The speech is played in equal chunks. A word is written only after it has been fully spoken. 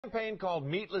A campaign called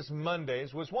Meatless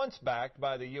Mondays was once backed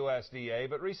by the USDA,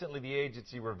 but recently the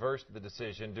agency reversed the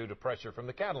decision due to pressure from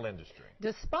the cattle industry.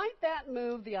 Despite that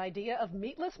move, the idea of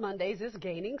Meatless Mondays is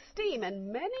gaining steam,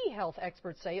 and many health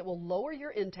experts say it will lower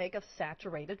your intake of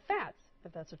saturated fats,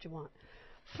 if that's what you want.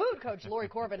 Food coach Lori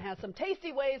Corbin has some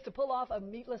tasty ways to pull off a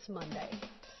Meatless Monday.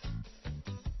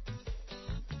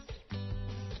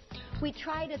 We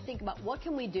try to think about what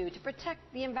can we do to protect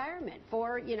the environment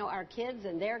for, our kids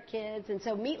and their kids. And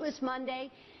so Meatless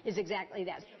Monday is exactly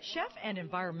that. Chef and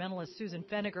environmentalist Susan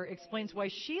Feniger explains why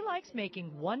she likes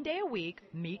making one day a week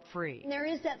meat-free. There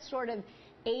is that sort of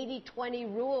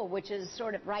 80-20 rule, which is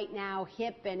sort of right now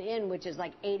hip and in, which is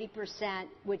like 80%,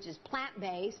 which is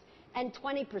plant-based, and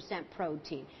 20%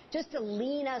 protein, just to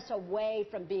lean us away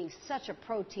from being such a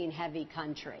protein-heavy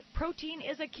country. Protein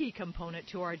is a key component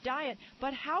to our diet,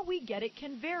 but how we get it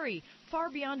can vary, far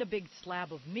beyond a big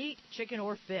slab of meat, chicken,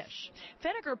 or fish.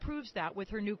 Feniger proves that with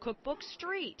her new cookbook,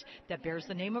 Street, that bears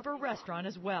the name of her restaurant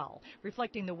as well,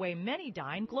 reflecting the way many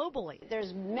dine globally.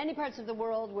 There's many parts of the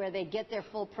world where they get their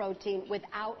full protein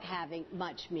without having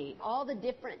much meat. All the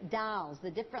different dals,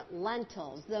 the different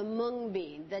lentils, the mung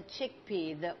bean, the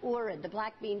chickpea, the urad, the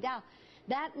black bean dal,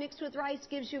 that mixed with rice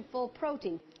gives you full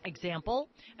protein. Example,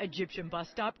 Egyptian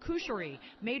bus-stop kushari,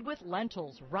 made with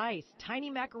lentils, rice, tiny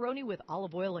macaroni with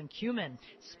olive oil and cumin,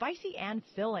 spicy and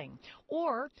filling.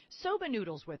 Or soba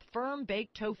noodles with firm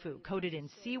baked tofu coated in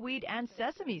seaweed and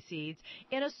sesame seeds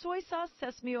in a soy sauce,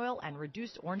 sesame oil, and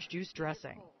reduced orange juice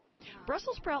dressing.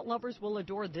 Brussels sprout lovers will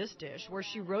adore this dish, where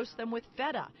she roasts them with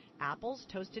feta, apples,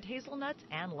 toasted hazelnuts,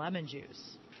 and lemon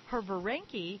juice. Her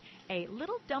varenki, a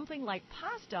little dumpling-like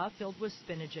pasta filled with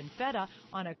spinach and feta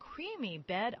on a creamy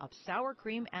bed of sour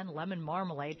cream and lemon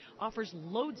marmalade, offers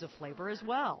loads of flavor as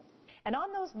well. And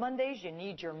on those Mondays you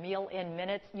need your meal in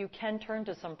minutes, you can turn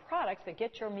to some products that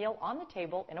get your meal on the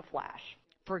table in a flash.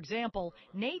 For example,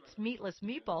 Nate's Meatless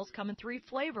Meatballs come in 3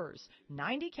 flavors,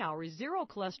 90 calories, 0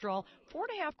 cholesterol,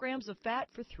 4.5 grams of fat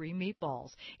for 3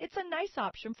 meatballs. It's a nice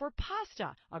option for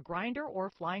pasta, a grinder, or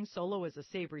flying solo as a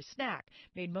savory snack,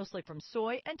 made mostly from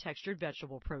soy and textured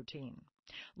vegetable protein.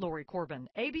 Lori Corbin,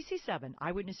 ABC 7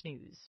 Eyewitness News.